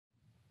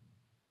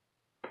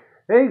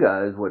Hey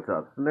guys, what's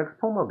up? The next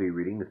poem I'll be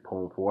reading is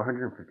poem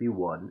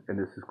 451, and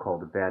this is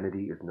called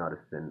Vanity is Not a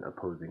Sin,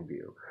 Opposing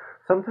View.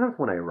 Sometimes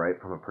when I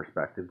write from a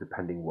perspective,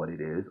 depending what it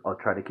is, I'll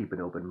try to keep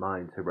an open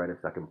mind to write a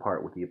second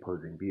part with the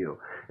opposing view.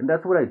 And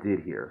that's what I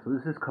did here. So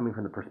this is coming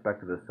from the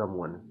perspective of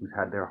someone who's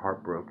had their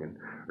heart broken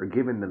or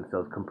given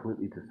themselves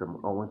completely to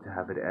someone only to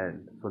have it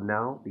end. So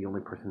now the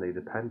only person they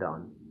depend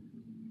on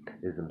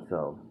is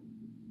themselves.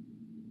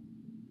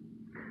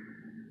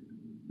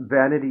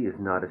 Vanity is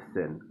not a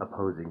sin,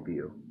 opposing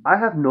view. I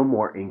have no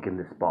more ink in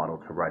this bottle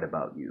to write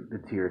about you.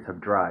 The tears have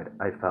dried.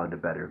 I found a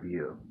better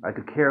view. I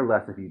could care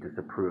less if you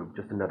disapprove,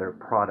 just another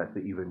product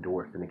that you've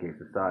endorsed in a gay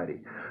society.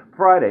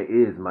 Friday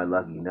is my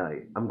lucky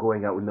night. I'm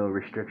going out with no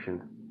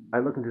restrictions. I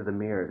look into the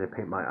mirror as I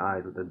paint my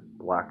eyes with a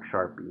black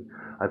sharpie.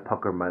 I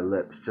pucker my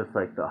lips, just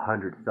like the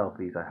 100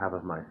 selfies I have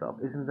of myself.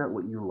 Isn't that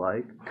what you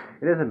like?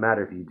 It doesn't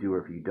matter if you do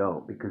or if you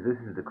don't, because this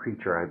is the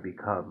creature I've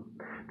become.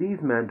 These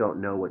men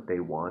don't know what they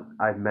want.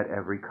 I've met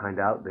every kind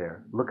out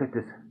there. Look at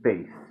this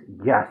face.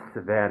 Yes,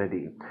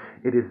 vanity.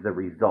 It is the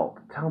result.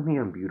 Tell me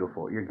I'm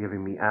beautiful. You're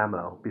giving me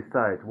ammo.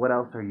 Besides, what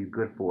else are you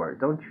good for?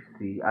 Don't you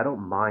see? I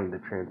don't mind the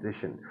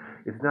transition.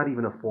 It's not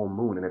even a full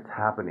moon and it's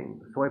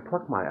happening. So I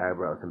pluck my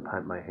eyebrows and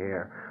pint my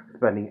hair,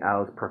 spending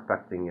hours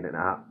perfecting it and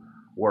out,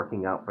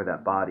 working out for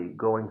that body,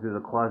 going through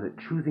the closet,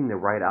 choosing the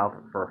right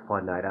outfit for a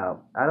fun night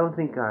out. I don't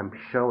think I'm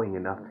showing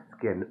enough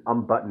skin.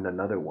 Unbutton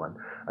another one.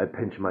 I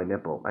pinch my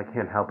nipple. I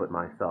can't help it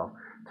myself.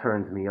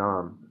 Turns me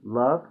on.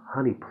 Love?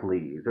 Honey,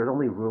 please. There's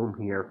only room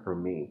here for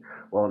me.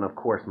 Well, and of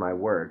course, my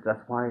words.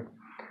 That's why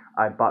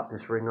I bought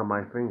this ring on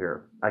my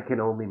finger. I can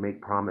only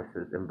make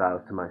promises and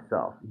vows to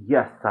myself.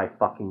 Yes, I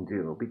fucking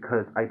do.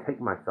 Because I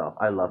take myself,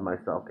 I love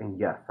myself, and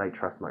yes, I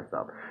trust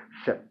myself.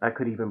 Shit, I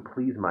could even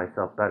please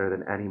myself better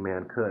than any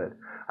man could.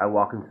 I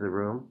walk into the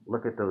room,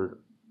 look at those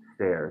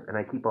stairs, and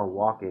I keep on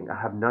walking. I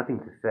have nothing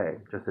to say,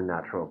 just a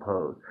natural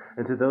pose.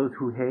 And to those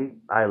who hate,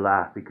 I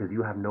laugh because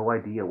you have no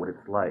idea what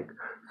it's like.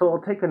 So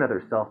I'll take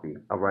another selfie.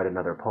 I'll write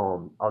another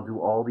poem. I'll do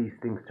all these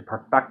things to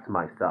perfect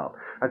myself.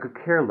 I could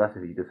care less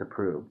if you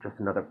disapprove, just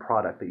another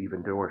product that you've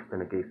endorsed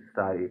in a gay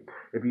society.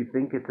 If you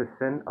think it's a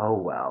sin, oh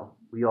well.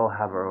 We all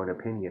have our own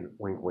opinion.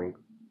 Wink, wink,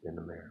 in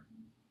the mirror.